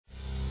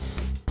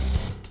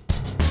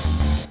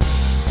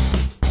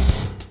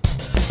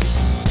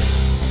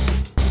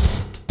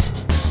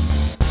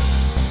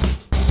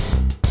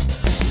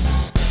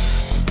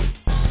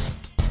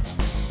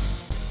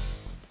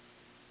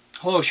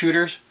Hello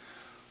shooters.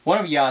 One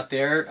of you out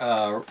there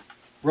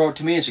wrote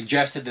to me and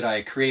suggested that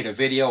I create a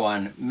video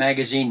on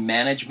magazine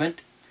management.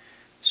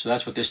 So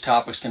that's what this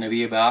topic is going to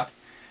be about.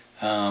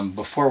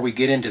 Before we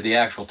get into the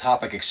actual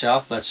topic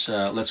itself,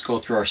 let's go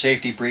through our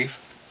safety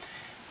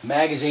brief.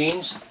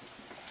 Magazines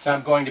that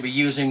I'm going to be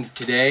using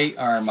today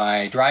are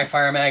my dry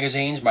fire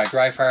magazines. My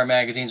dry fire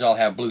magazines all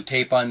have blue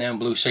tape on them,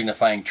 blue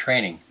signifying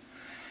training.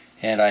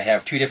 And I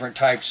have two different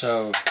types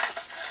of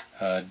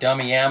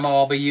dummy ammo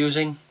I'll be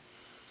using.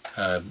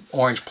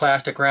 Orange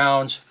plastic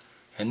rounds,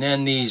 and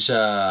then these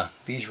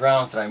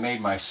rounds that I made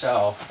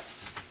myself.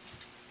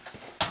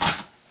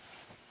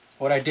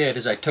 What I did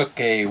is I took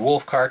a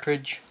Wolf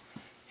cartridge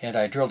and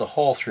I drilled a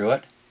hole through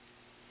it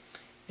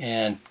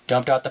and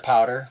dumped out the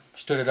powder,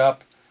 stood it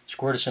up,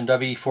 squirted some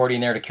WD-40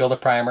 in there to kill the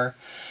primer.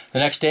 The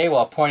next day,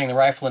 while pointing the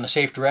rifle in a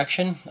safe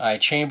direction, I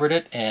chambered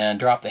it and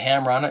dropped the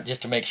hammer on it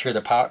just to make sure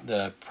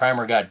the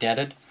primer got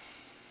dented.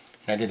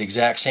 And I did the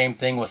exact same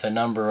thing with a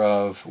number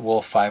of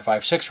Wolf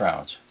 5.56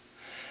 rounds.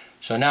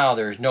 So now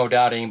there's no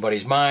doubt in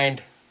anybody's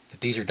mind that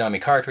these are dummy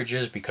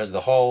cartridges because of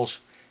the holes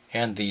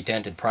and the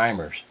dented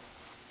primers.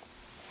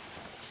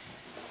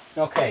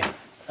 Okay,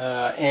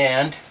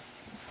 and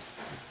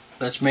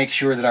let's make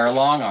sure that our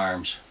long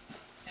arms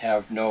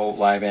have no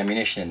live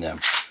ammunition in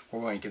them.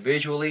 We're going to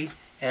visually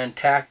and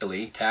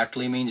tactily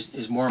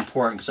is more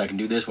important because I can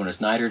do this when it's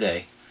night or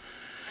day.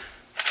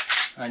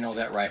 I know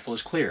that rifle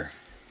is clear.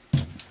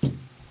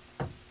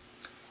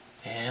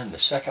 And the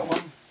second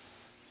one,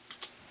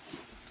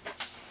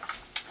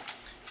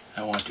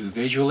 I want to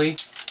visually,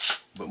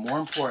 but more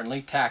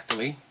importantly,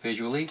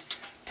 visually,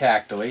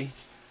 tactily,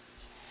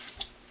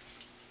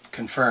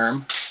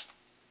 confirm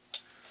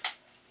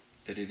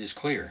that it is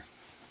clear.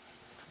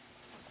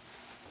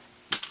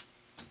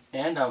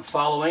 And I'm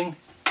following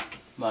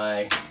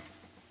my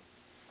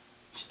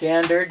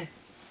standard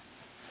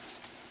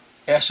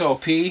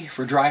SOP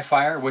for dry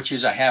fire, which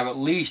is I have at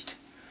least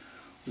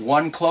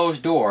one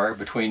closed door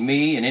between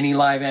me and any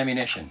live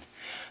ammunition.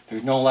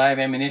 There's no live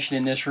ammunition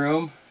in this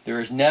room. There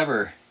is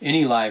never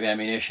any live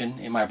ammunition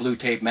in my blue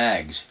tape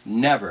mags.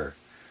 Never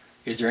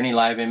is there any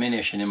live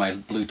ammunition in my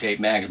blue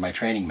tape mags, my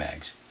training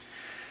mags.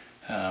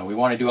 We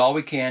want to do all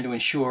we can to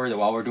ensure that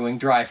while we're doing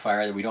dry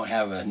fire that we don't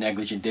have a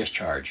negligent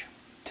discharge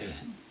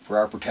for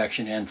our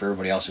protection and for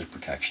everybody else's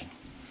protection.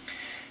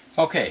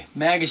 Okay,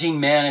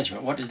 magazine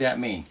management, what does that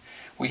mean?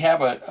 We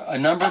have a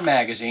number of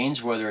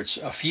magazines, whether it's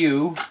a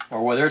few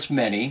or whether it's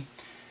many,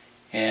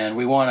 and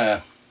we want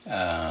to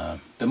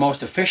the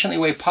most efficiently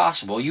way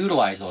possible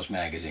utilize those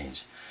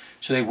magazines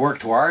so they work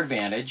to our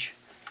advantage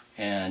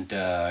and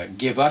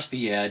give us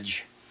the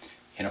edge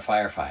in a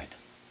firefight.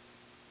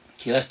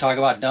 Okay, let's talk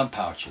about dump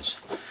pouches.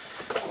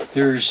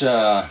 There's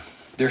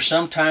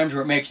some times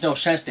where it makes no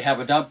sense to have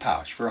a dump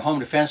pouch. For a home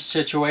defense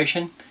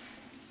situation,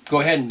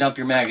 go ahead and dump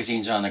your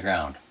magazines on the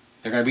ground.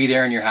 They're going to be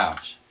there in your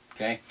house.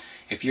 Okay?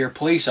 If you're a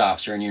police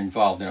officer and you're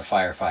involved in a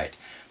firefight,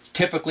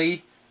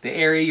 typically the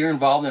area you're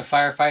involved in a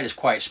firefight is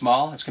quite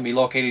small. It's going to be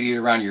located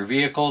either around your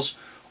vehicles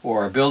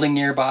or a building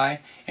nearby,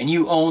 and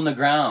you own the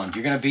ground.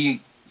 You're going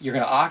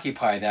to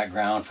occupy that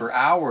ground for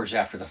hours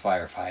after the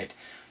firefight.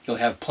 You'll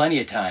have plenty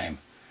of time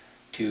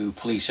to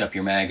police up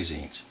your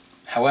magazines.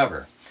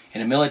 However,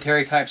 in a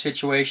military type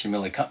situation,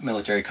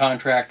 military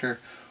contractor,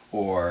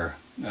 or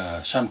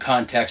some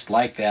context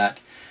like that,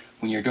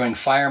 when you're doing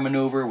fire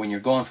maneuver, when you're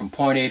going from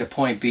point A to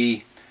point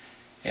B,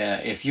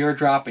 if you're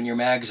dropping your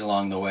mags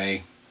along the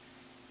way,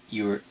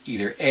 you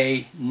either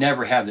A,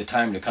 never have the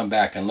time to come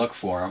back and look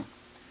for them,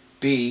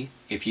 B,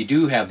 if you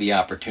do have the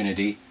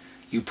opportunity,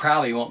 you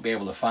probably won't be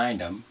able to find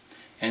them,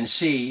 and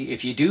C,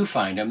 if you do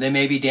find them, they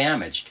may be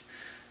damaged.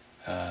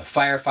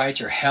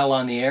 Firefights are hell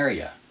on the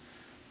area.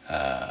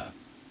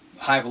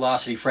 High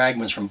velocity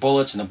fragments from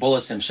bullets and the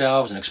bullets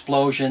themselves and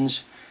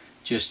explosions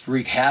just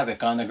wreak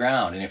havoc on the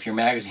ground, and if your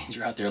magazines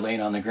are out there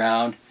laying on the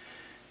ground,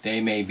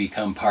 they may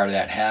become part of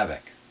that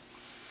havoc.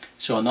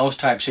 So in those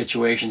type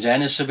situations,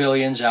 and as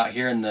civilians out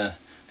here in the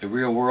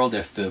real world,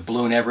 if the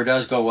balloon ever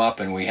does go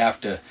up and we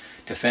have to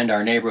defend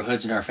our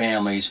neighborhoods and our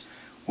families,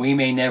 we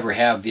may never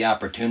have the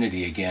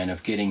opportunity again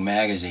of getting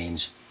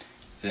magazines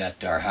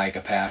that are high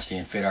capacity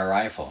and fit our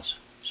rifles.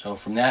 So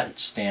from that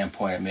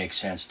standpoint, it makes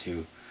sense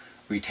to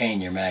retain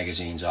your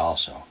magazines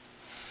also.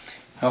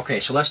 Okay,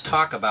 so let's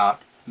talk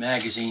about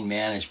magazine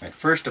management.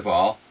 First of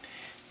all,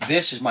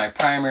 this is my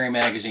primary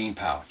magazine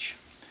pouch.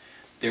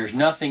 There's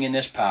nothing in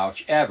this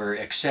pouch ever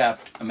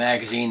except a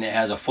magazine that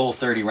has a full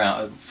 30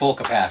 round, full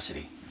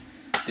capacity.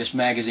 This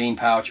magazine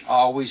pouch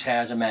always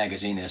has a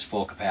magazine that is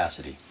full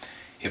capacity.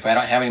 If I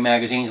don't have any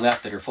magazines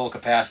left that are full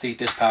capacity,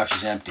 this pouch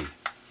is empty.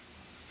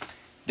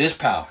 This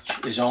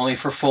pouch is only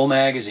for full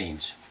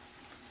magazines.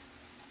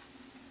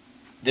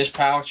 This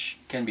pouch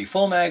can be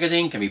full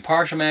magazine, can be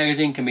partial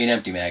magazine, can be an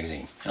empty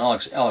magazine. And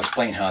I'll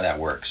explain how that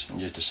works in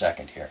just a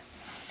second here.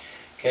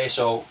 Okay,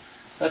 so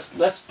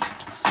let's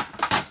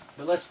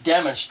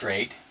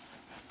demonstrate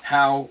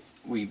how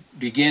we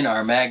begin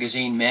our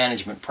magazine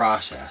management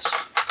process.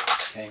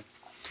 Okay.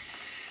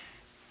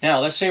 Now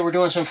let's say we're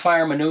doing some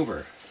fire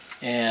maneuver.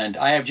 And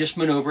I have just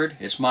maneuvered.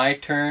 It's my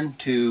turn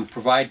to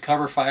provide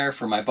cover fire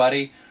for my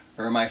buddy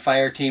or my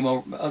fire team,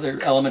 other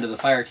element of the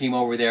fire team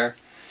over there.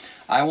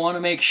 I want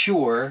to make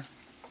sure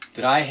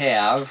that I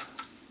have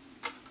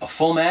a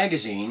full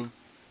magazine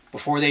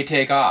before they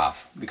take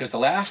off, because the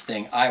last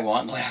thing I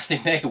want and the last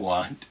thing they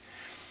want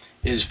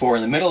is for,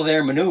 in the middle of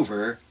their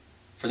maneuver,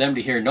 for them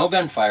to hear no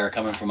gunfire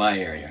coming from my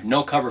area,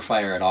 no cover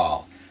fire at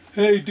all.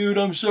 Hey dude,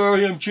 I'm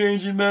sorry, I'm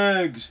changing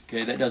mags.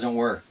 Okay, that doesn't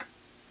work.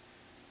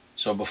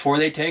 So before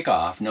they take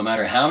off, no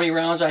matter how many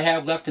rounds I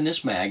have left in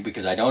this mag,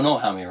 because I don't know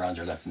how many rounds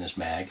are left in this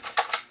mag,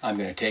 I'm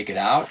going to take it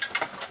out,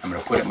 I'm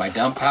going to put it in my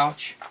dump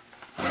pouch,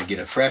 I'm going to get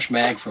a fresh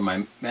mag from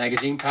my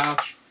magazine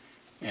pouch,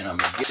 and I'm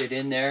going to get it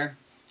in there,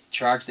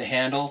 charge the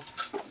handle,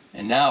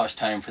 and now it's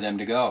time for them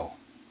to go.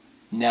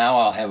 Now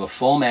I'll have a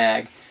full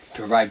mag to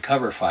provide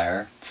cover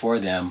fire for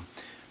them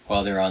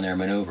while they're on their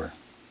maneuver.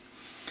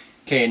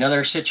 Okay,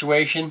 another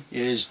situation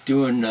is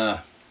doing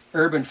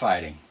urban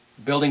fighting.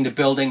 Building to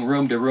building,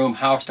 room to room,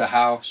 house to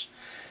house.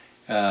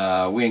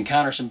 We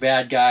encounter some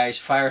bad guys,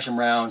 fire some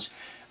rounds.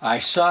 I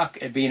suck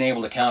at being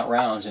able to count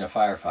rounds in a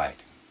firefight.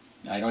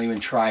 I don't even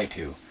try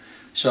to.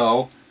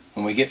 So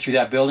when we get through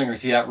that building or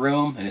through that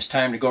room and it's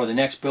time to go to the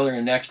next building or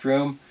the next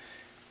room,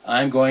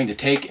 I'm going to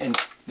take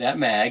that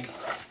mag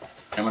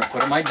and I'm going to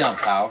put it in my dump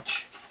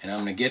pouch, and I'm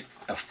going to get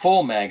a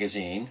full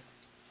magazine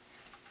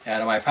out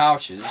of my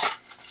pouches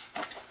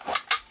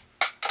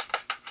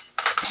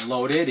and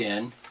load it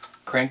in,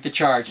 crank the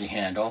charging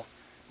handle.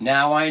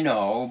 Now I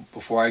know,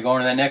 before I go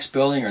into that next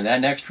building or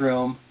that next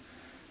room,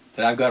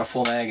 that I've got a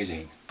full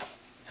magazine.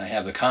 And I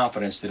have the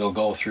confidence that it'll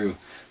go through,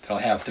 that I'll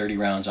have 30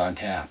 rounds on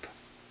tap.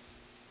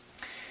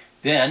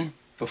 Then,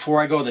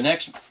 before I go to the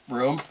next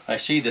room, I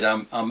see that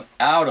I'm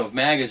out of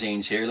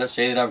magazines here. Let's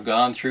say that I've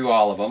gone through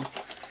all of them.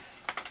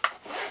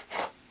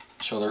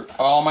 So they're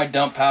all in my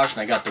dump pouch,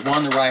 and I got the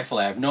one in the rifle.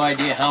 I have no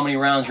idea how many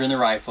rounds are in the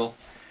rifle.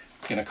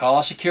 I'm going to call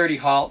a security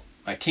halt.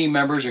 My team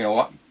members are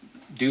going to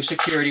do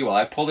security while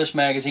I pull this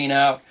magazine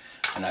out,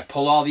 and I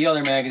pull all the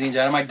other magazines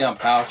out of my dump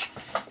pouch.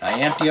 I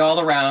empty all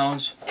the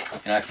rounds,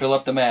 and I fill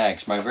up the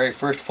mags. My very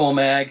first full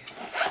mag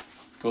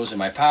goes in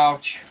my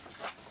pouch.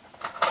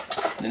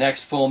 The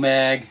next full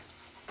mag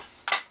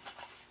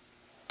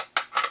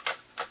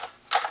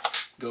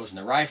goes in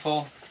the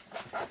rifle.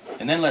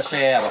 And then let's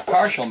say I have a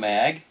partial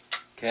mag.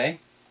 Okay,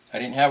 I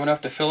didn't have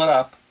enough to fill it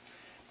up.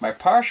 My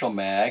partial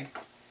mag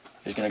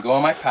is going to go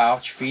in my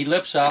pouch, feed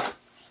lips up,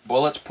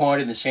 bullets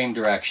pointed in the same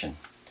direction.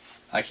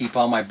 I keep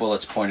all my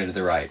bullets pointed to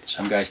the right.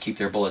 Some guys keep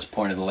their bullets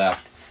pointed to the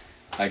left.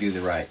 I do the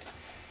right.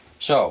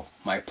 So,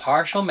 my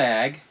partial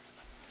mag,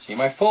 see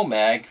my full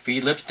mag,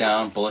 feed lips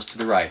down, bullets to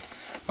the right.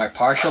 My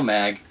partial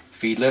mag,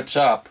 feed lips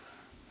up,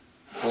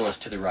 bullets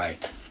to the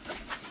right.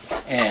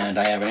 And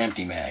I have an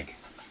empty mag.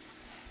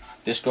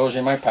 This goes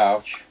in my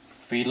pouch,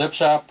 feed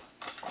lips up,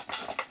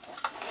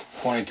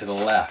 pointing to the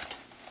left.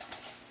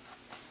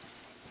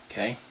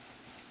 Okay?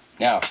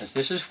 Now, since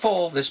this is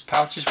full, this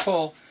pouch is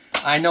full,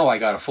 I know I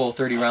got a full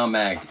 30 round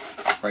mag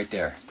right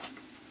there.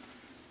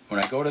 When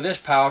I go to this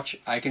pouch,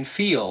 I can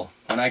feel,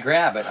 when I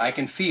grab it, I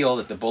can feel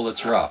that the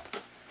bullets are up.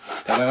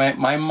 That way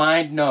my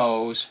mind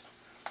knows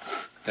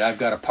that I've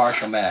got a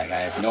partial mag.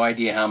 I have no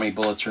idea how many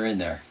bullets are in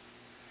there.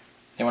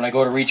 Then when I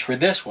go to reach for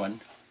this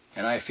one,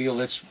 and I feel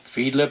its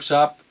feed lips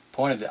up,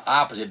 pointed the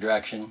opposite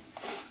direction,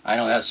 I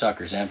know that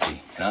sucker's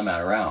empty, and I'm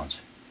out of rounds.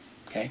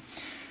 Okay?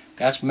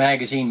 That's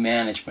magazine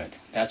management.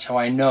 That's how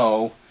I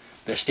know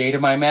the state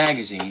of my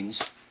magazines,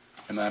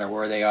 no matter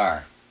where they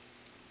are.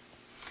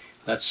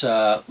 Let's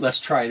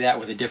try that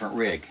with a different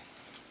rig.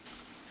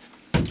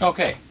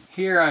 Okay,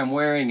 here I'm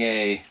wearing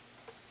a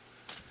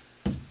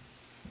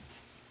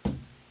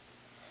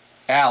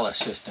Alice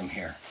system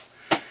here.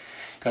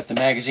 Got the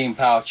magazine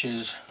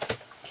pouches,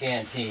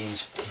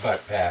 canteens,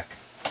 butt pack.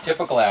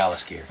 Typical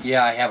Alice gear.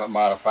 Yeah, I have it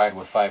modified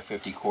with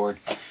 550 cord.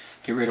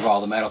 Get rid of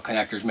all the metal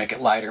connectors, make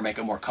it lighter, make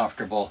it more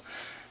comfortable.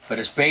 But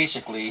it's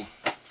basically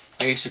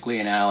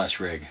an Alice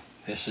rig.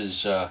 This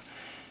is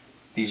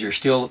these are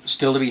still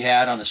to be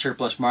had on the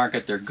surplus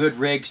market. They're good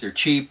rigs. They're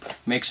cheap.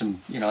 Makes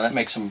them, that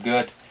makes them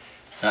good.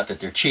 Not that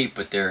they're cheap,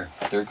 but they're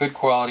good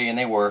quality and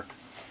they work.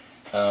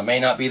 May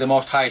not be the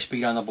most high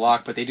speed on the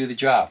block, but they do the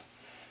job.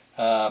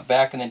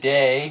 Back in the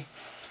day,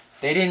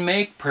 they didn't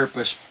make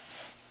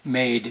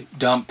purpose-made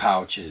dump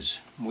pouches.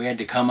 We had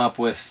to come up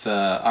with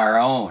our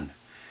own.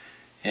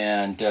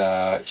 And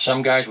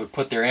some guys would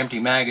put their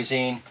empty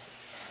magazine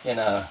in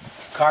a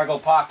cargo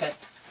pocket.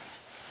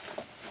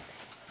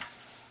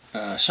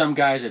 Some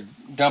guys would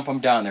dump them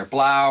down their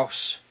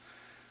blouse.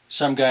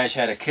 Some guys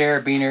had a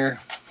carabiner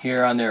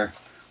here on their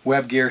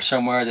web gear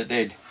somewhere that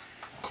they'd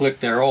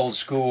click their old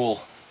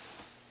school,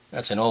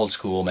 that's an old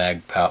school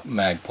mag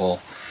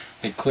pull.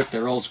 They'd click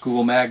their old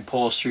school mag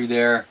pulls through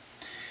there.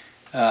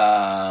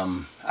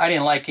 I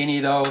didn't like any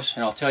of those,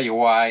 and I'll tell you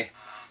why.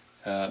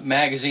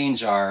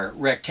 Magazines are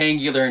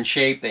rectangular in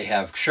shape. They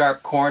have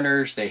sharp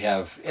corners. They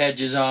have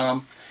edges on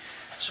them.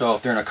 So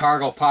if they're in a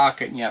cargo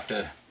pocket and you have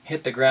to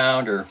hit the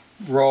ground or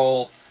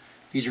roll,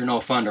 these are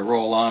no fun to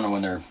roll on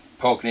when they're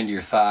poking into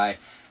your thigh.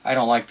 I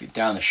don't like the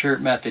down the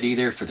shirt method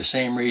either for the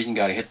same reason.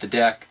 Got to hit the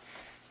deck.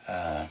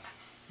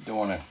 Don't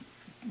want to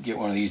get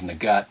one of these in the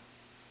gut.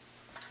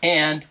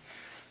 And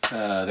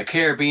the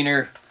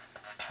carabiner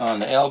on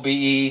the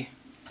LBE,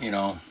 you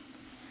know,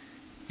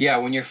 yeah,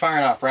 when you're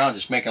firing off rounds,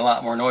 it's making a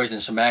lot more noise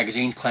than some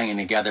magazines clanging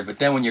together. But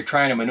then when you're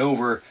trying to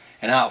maneuver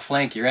and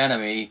outflank your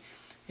enemy,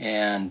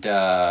 and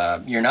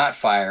you're not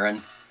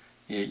firing,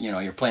 you know,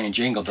 you're playing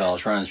jingle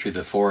bells running through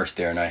the forest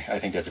there, and I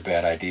think that's a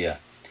bad idea.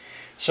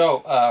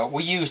 So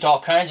we used all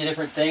kinds of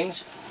different things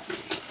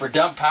for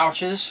dump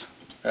pouches.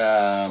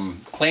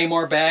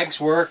 Claymore bags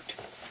worked,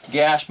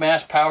 gas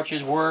mask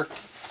pouches worked.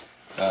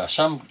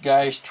 Some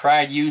guys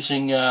tried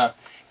using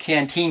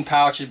canteen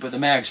pouches, but the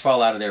mags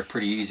fall out of there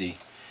pretty easy.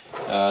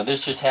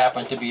 This just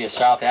happens to be a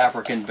South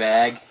African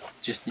bag.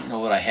 Just, you know,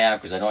 what I have,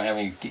 because I don't have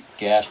any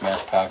gas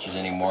mask pouches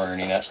anymore or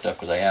any of that stuff,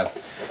 because I have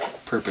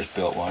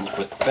purpose-built ones.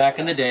 But back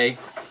in the day,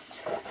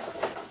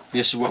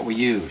 this is what we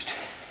used.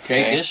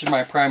 Okay, this is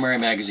my primary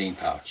magazine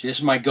pouch. This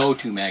is my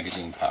go-to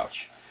magazine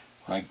pouch.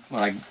 When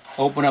I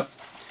open up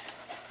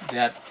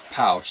that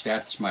pouch,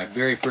 that's my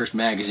very first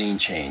magazine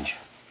change.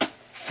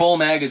 Full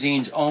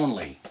magazines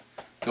only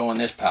go in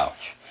this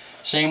pouch.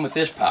 Same with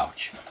this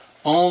pouch.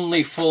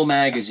 Only full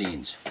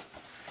magazines.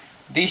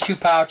 These two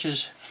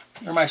pouches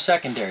are my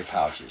secondary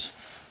pouches.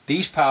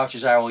 These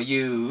pouches I will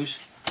use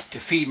to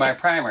feed my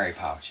primary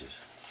pouches.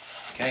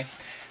 Okay,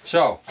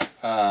 so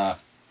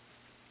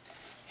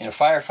in a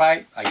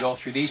firefight, I go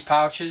through these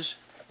pouches.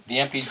 The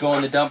empties go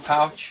in the dump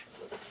pouch.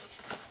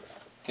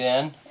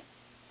 Then,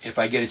 if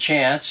I get a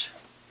chance,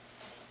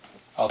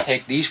 I'll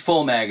take these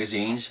full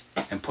magazines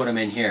and put them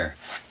in here.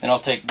 Then I'll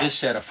take this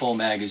set of full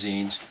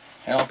magazines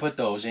and I'll put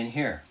those in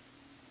here.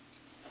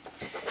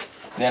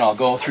 Then I'll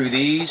go through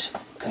these,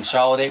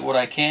 consolidate what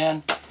I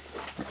can.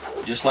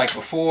 Just like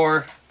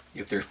before,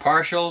 if there's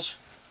partials,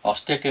 I'll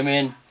stick them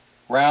in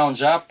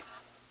rounds up,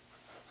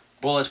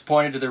 bullets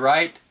pointed to the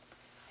right.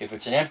 If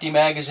it's an empty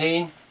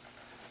magazine,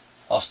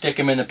 I'll stick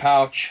them in the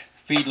pouch,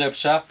 feed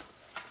lips up,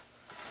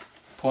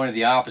 pointed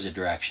the opposite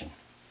direction.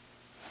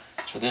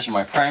 So this is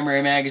my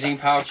primary magazine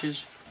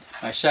pouches,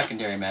 my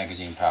secondary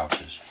magazine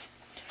pouches.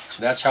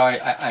 So that's how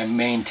I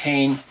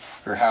maintain,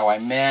 or how I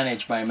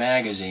manage my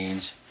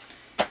magazines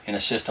in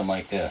a system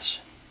like this.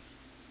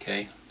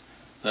 Okay,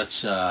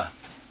 let's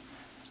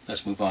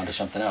move on to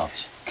something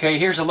else. Okay,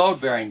 here's a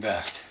load-bearing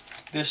vest.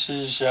 This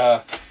is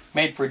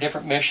made for a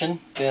different mission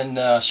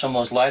than some of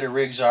those lighter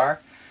rigs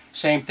are.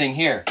 Same thing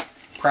here.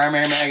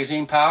 Primary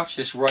magazine pouch.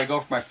 This is where I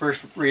go for my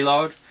first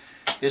reload.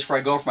 This is where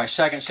I go for my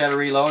second set of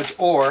reloads.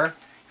 Or,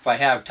 if I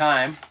have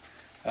time,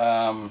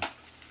 I'll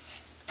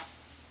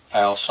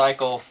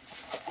cycle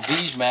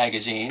these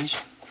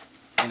magazines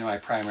into my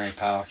primary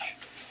pouch.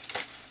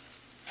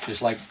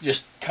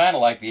 Just kind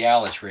of like the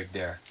Alice rig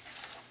there.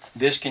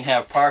 This can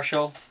have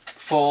partial,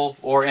 full,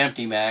 or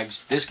empty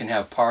mags. This can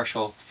have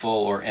partial,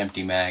 full, or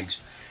empty mags.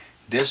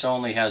 This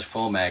only has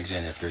full mags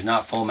in it. If there's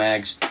not full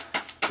mags,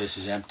 this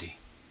is empty.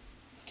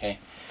 Okay.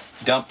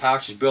 Dump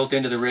pouch is built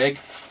into the rig.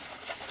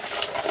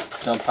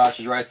 Dump pouch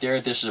is right there.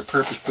 This is a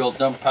purpose-built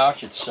dump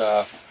pouch. It's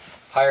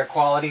higher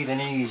quality than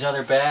any of these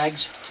other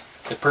bags.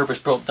 The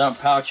purpose-built dump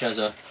pouch has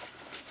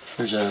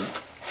there's a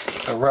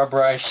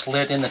rubberized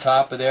slit in the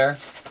top of there.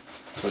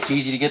 So it's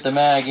easy to get the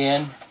mag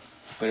in,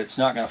 but it's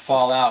not going to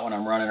fall out when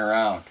I'm running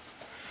around.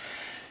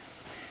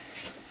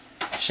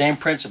 Same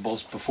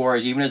principles before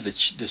as even as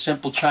the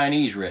simple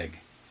Chinese rig.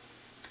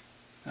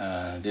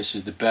 This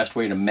is the best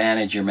way to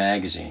manage your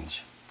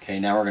magazines. Okay,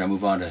 now we're going to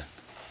move on to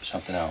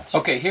something else.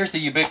 Okay, here's the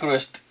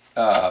ubiquitous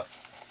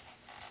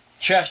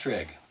chest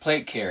rig,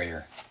 plate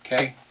carrier.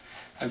 Okay,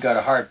 I've got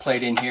a hard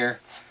plate in here.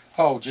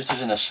 Oh, just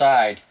as an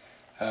aside,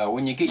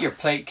 when you get your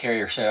plate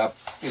carrier set up,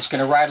 it's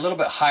going to ride a little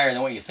bit higher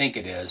than what you think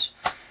it is,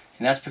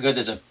 and that's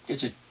because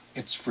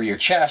it's for your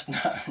chest,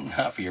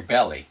 not for your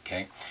belly.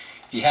 Okay,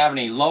 if you have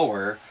any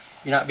lower,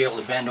 you're not be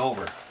able to bend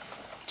over,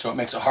 so it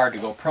makes it hard to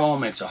go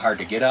prone, makes it hard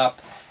to get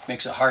up,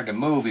 makes it hard to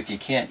move if you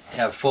can't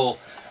have full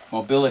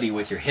mobility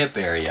with your hip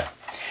area.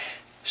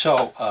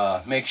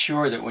 So make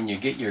sure that when you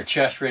get your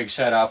chest rig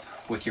set up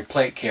with your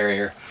plate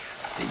carrier,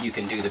 that you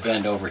can do the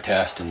bend over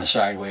test and the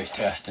sideways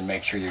test and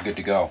make sure you're good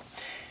to go.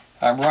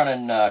 I'm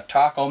running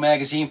Taco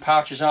magazine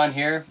pouches on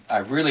here. I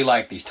really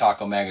like these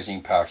Taco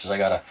magazine pouches. I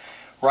got a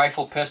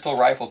rifle, pistol,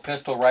 rifle,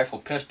 pistol, rifle,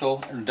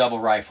 pistol, and double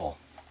rifle.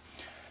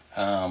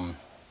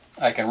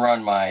 I can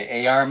run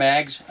my AR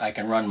mags, I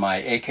can run my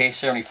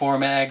AK-74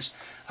 mags,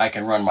 I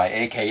can run my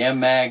AKM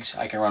mags,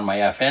 I can run my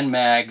FN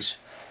mags.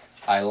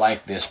 I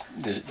like these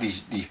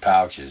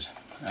pouches.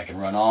 I can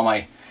run all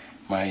my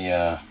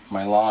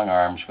long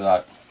arms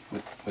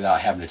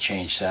without having to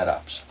change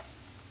setups.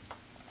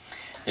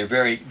 They're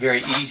very, very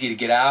easy to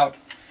get out.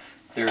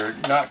 They're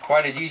not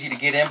quite as easy to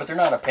get in, but they're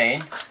not a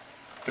pain.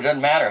 But it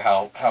doesn't matter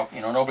how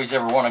nobody's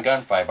ever won a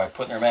gunfight by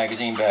putting their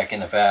magazine back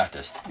in the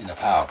fastest in the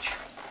pouch.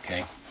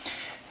 Okay.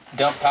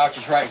 Dump pouch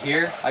is right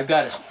here. I've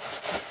got it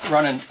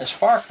running as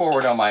far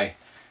forward on my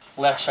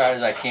left side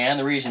as I can.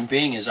 The reason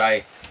being is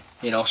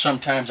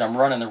sometimes I'm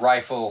running the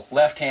rifle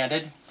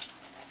left-handed,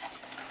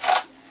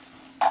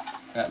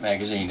 that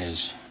magazine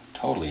is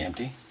totally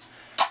empty.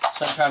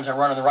 Sometimes I'm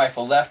running the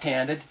rifle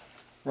left-handed,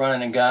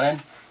 running and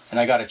gunning, and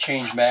I got to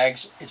change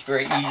mags. It's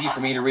very easy for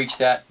me to reach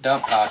that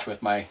dump pouch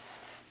with my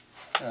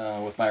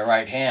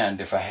right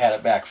hand. If I had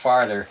it back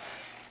farther,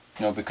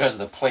 you know, because of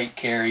the plate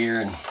carrier,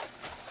 and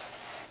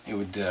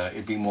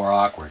it'd be more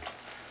awkward.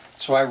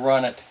 So I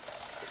run it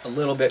a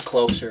little bit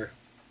closer,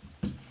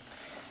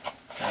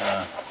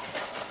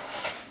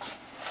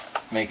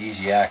 make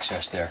easy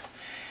access there.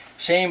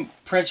 Same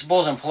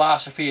principles and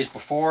philosophy as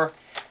before.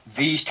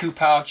 These two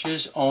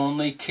pouches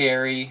only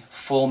carry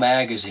full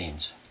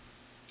magazines.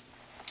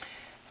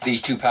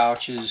 These two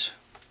pouches,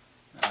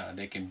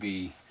 they can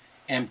be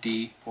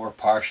empty or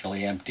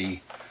partially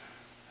empty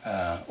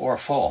or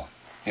full.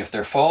 If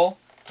they're full,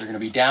 they're going to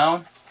be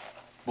down,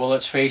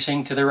 bullets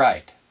facing to the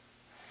right.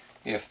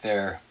 If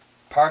they're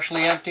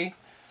partially empty,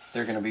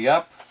 they're going to be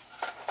up,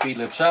 feed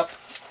lips up,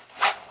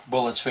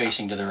 bullets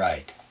facing to the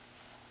right.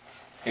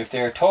 If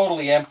they're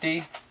totally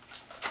empty,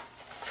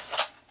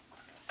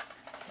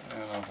 I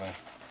don't know if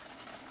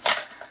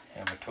I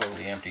have a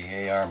totally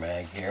empty AR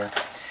mag here.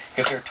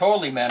 If they're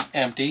totally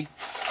empty,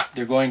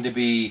 they're going to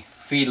be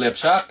feed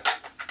lips up,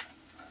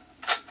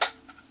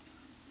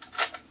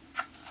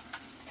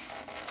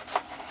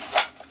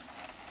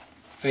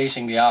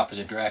 facing the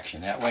opposite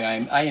direction. That way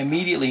I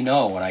immediately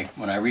know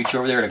when I reach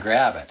over there to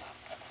grab it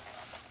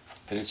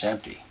that it's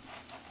empty.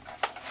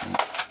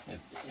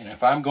 And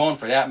if I'm going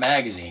for that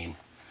magazine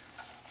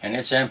and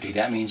it's empty,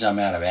 that means I'm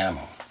out of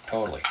ammo,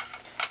 totally.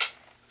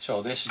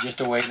 So this is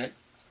just a way to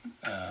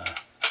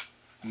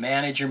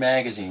manage your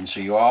magazine, so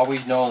you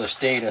always know the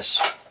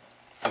status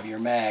of your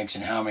mags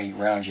and how many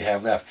rounds you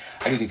have left.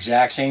 I do the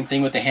exact same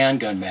thing with the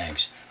handgun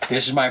mags.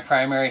 This is my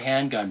primary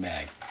handgun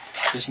mag.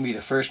 This can be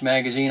the first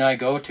magazine I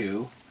go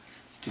to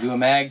do a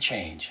mag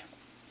change.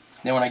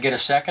 Then when I get a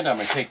second, I'm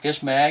going to take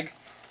this mag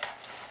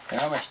and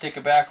I'm going to stick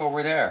it back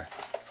over there.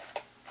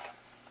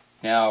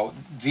 Now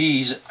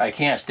these I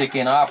can't stick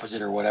in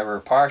opposite or whatever, or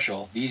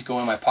partial. These go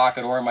in my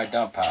pocket or in my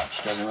dump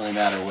pouch. Doesn't really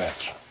matter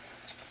which.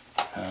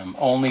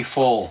 Only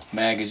full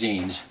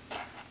magazines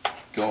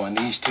go in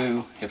these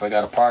two. If I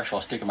got a partial,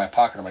 I'll stick it in my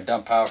pocket or my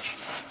dump pouch,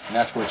 and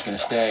that's where it's going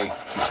to stay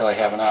until I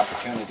have an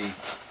opportunity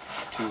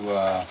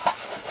to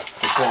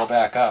fill it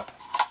back up.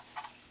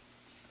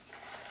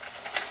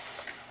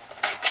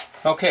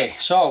 Okay,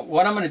 so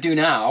what I'm going to do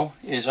now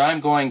is I'm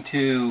going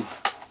to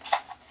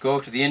go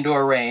to the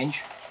indoor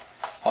range.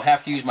 I'll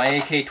have to use my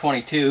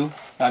AK-22,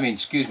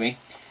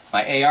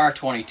 my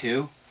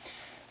AR-22.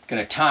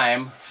 Going to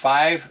time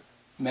 5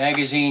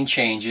 magazine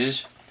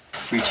changes,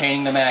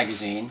 retaining the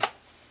magazine,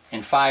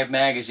 and 5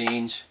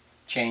 magazines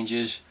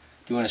changes,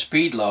 doing a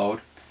speed load.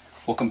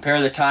 We'll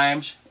compare the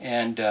times,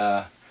 and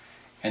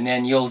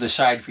then you'll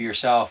decide for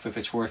yourself if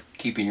it's worth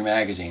keeping your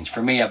magazines.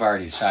 For me, I've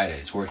already decided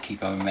it's worth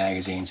keeping my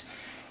magazines,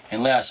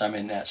 unless I'm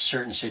in that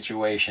certain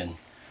situation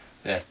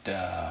that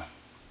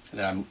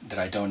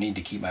I don't need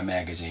to keep my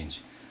magazines.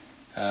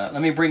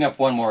 Let me bring up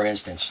one more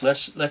instance.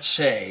 Let's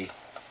say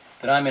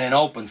that I'm in an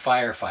open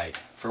firefight.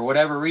 For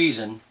whatever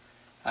reason,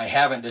 I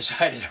haven't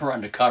decided to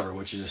run to cover,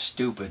 which is a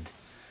stupid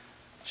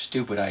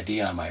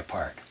idea on my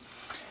part.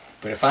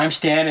 But if I'm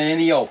standing in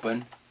the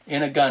open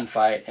in a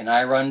gunfight and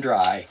I run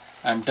dry,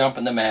 I'm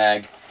dumping the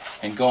mag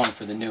and going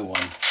for the new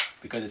one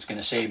because it's going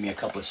to save me a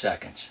couple of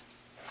seconds.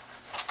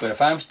 But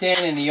if I'm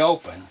standing in the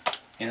open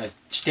in a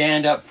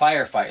stand-up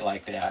firefight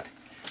like that,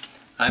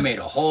 I made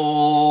a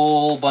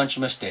whole bunch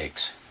of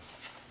mistakes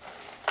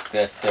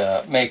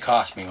that may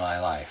cost me my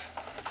life.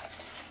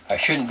 I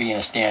shouldn't be in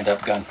a stand-up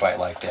gunfight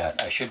like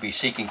that. I should be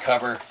seeking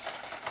cover.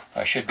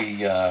 I should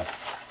be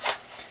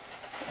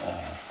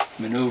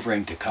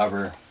maneuvering to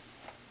cover.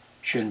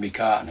 Shouldn't be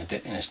caught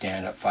in a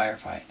stand-up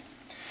firefight.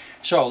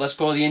 So let's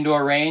go to the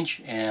indoor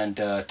range and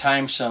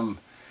time some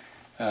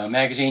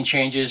magazine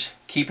changes,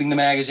 keeping the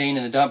magazine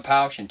in the dump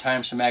pouch, and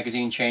time some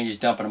magazine changes,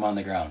 dumping them on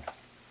the ground.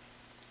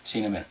 See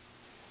you in a minute.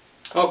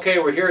 Okay,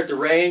 we're here at the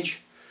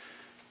range.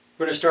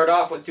 We're going to start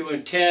off with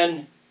doing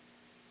 10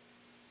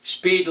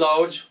 speed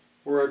loads.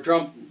 We're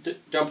dumping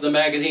the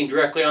magazine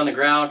directly on the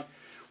ground,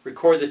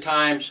 record the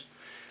times.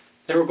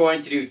 Then we're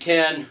going to do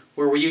 10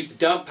 where we use the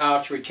dump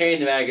pouch to retain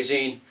the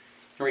magazine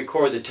and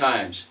record the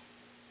times.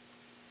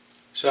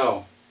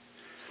 So,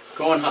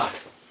 going hot.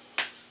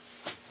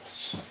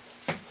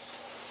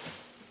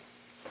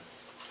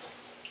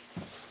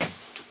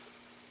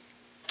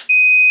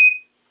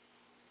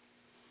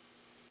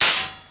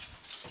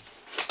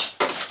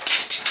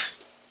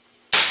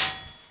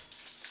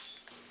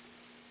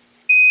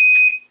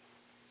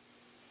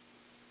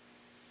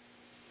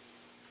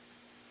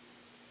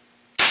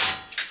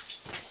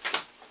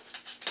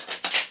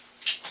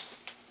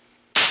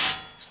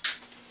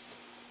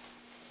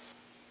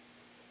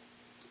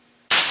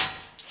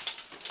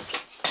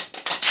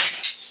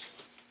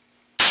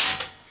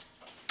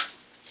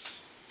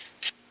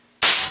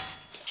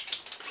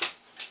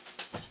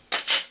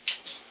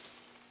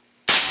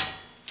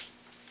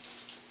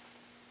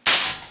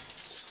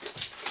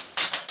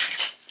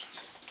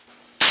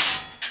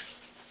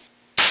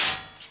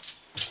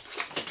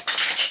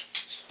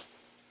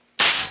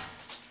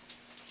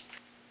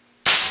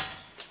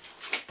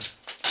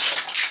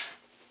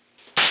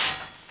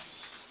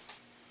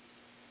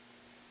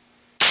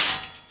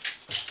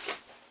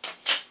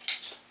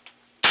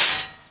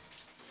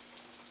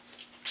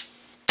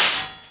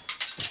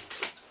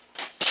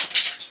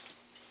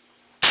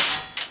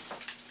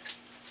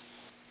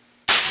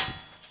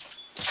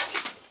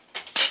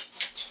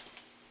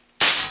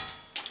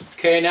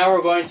 Okay, now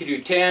we're going to do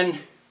 10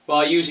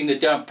 while using the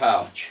dump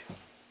pouch.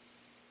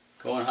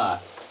 Going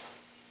hot.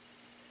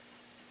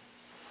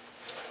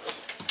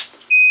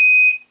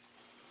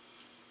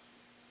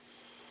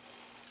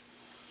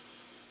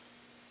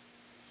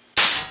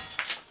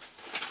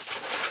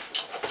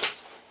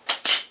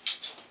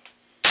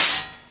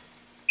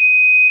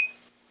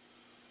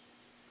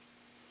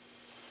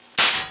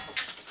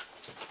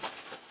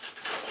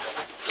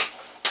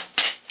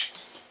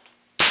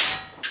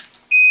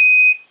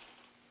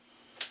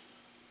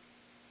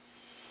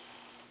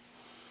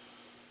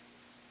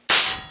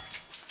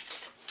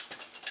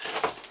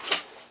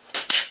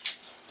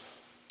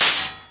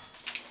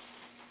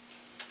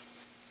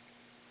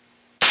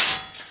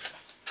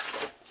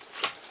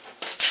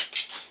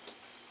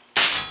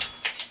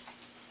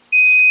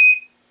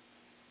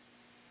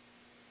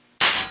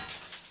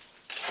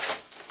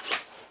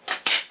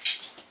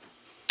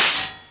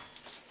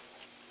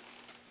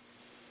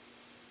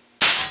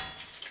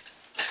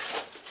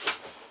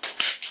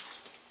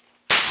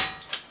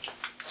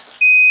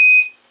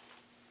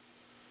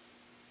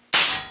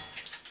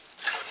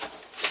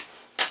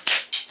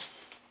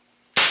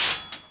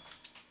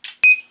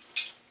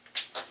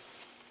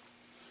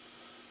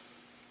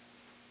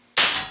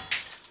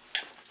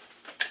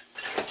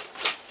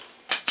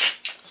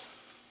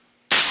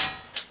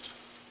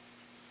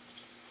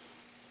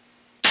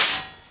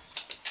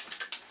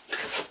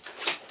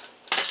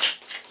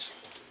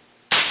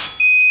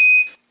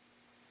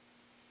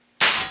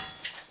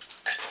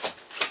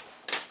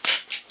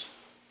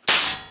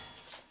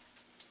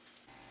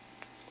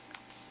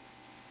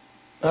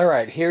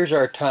 Alright, here's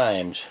our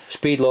times.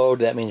 Speed load,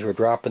 that means we're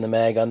dropping the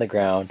mag on the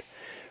ground.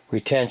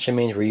 Retention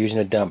means we're using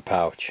a dump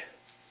pouch.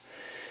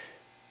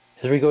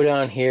 As we go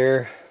down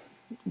here,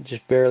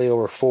 just barely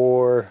over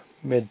 4,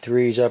 mid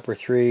 3s, upper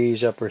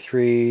 3s, upper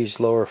 3s,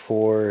 lower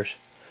 4s,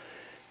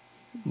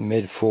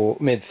 mid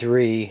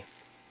 3,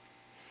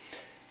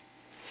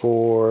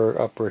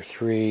 4, upper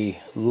 3,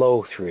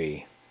 low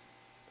 3.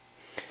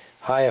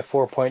 High of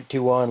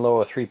 4.21, low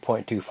of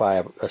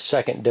 3.25, a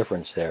second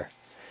difference there.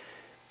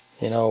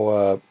 You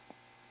know,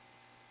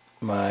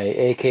 my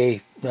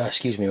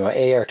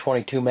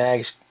AR-22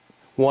 mags,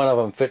 one of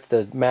them fits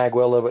the mag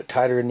well a little bit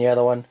tighter than the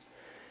other one,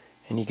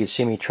 and you can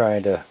see me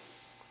trying to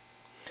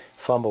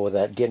fumble with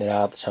that, getting it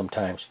out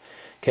sometimes.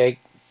 Okay,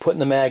 putting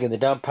the mag in the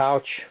dump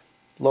pouch,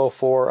 low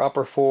 4,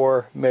 upper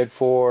 4, mid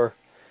 4,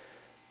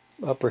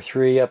 upper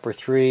 3,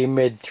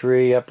 mid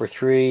 3, upper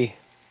 3,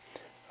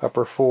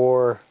 upper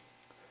 4,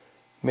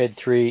 mid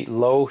 3,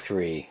 low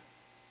 3.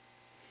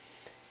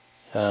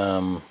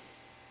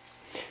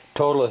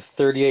 Total of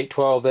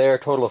 38.12 there,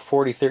 total of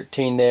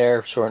 40.13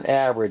 there, so an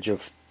average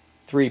of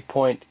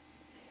 3.81,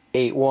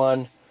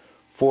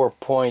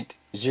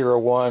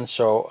 4.01,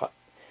 so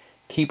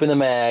keeping the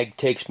mag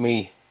takes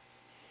me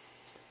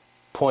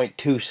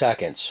 0.2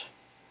 seconds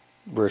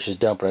versus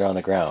dumping it on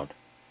the ground.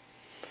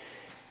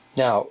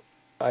 Now,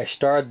 I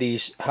starred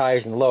these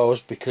highs and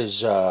lows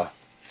because I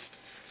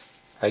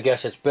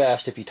guess it's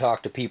best if you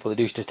talk to people that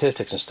do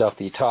statistics and stuff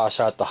that you toss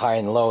out the high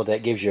and the low.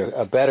 That gives you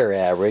a better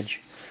average.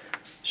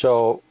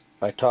 So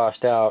I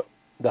tossed out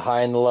the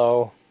high and the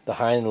low, the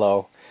high and the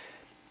low.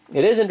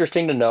 It is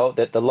interesting to note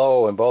that the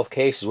low in both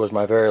cases was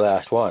my very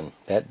last one.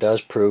 That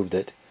does prove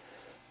that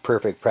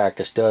perfect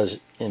practice does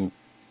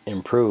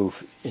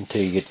improve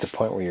until you get to the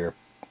point where you're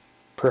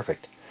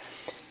perfect.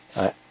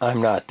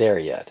 I'm not there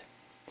yet.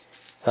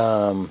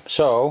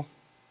 So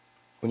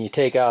when you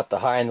take out the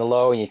high and the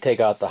low and you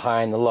take out the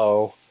high and the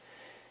low,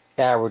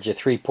 average of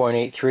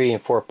 3.83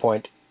 and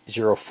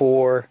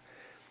 4.04,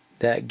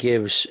 that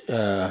gives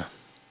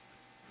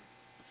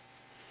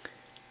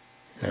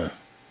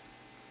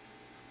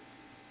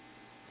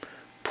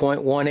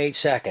 0.18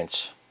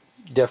 seconds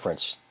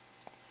difference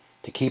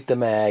to keep the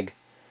mag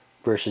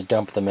versus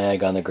dump the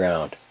mag on the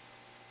ground.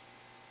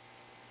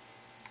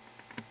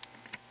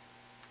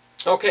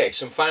 Okay,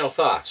 some final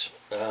thoughts.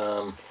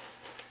 To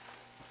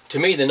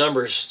me, the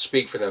numbers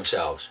speak for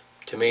themselves.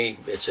 To me,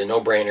 it's a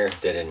no-brainer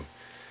that in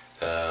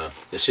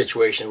the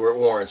situation where it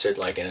warrants it,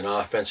 like in an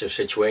offensive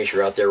situation,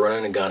 you're out there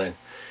running and gunning,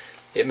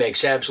 it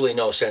makes absolutely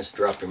no sense to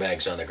drop your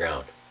mags on the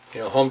ground. You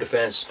know, home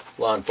defense,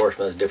 law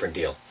enforcement is a different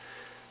deal.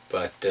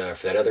 But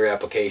for that other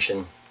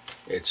application,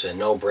 it's a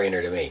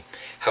no-brainer to me.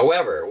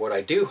 However, what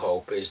I do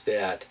hope is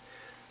that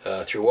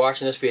through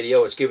watching this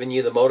video, it's given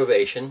you the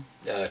motivation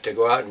to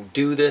go out and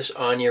do this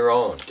on your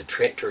own, to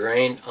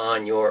train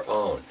on your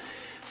own.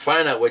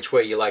 Find out which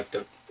way you like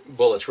the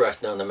bullets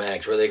resting on the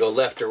mags, where they go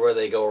left or where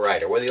they go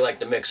right, or whether you like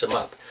to mix them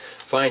up.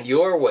 Find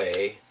your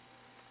way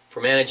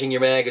for managing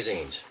your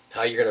magazines,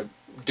 how you're going to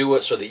do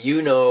it so that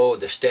you know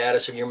the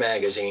status of your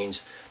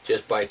magazines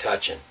just by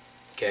touching.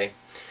 Okay,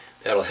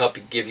 that'll help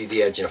you, give you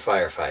the edge in a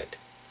firefight.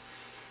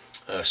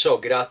 So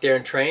get out there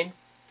and train,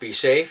 be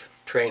safe,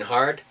 train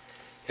hard.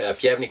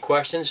 If you have any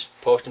questions,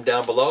 post them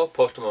down below,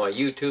 post them on my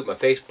YouTube, my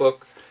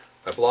Facebook,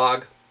 my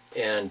blog,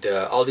 and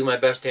I'll do my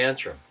best to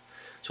answer them.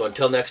 So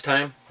until next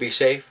time, be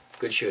safe,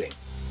 good shooting.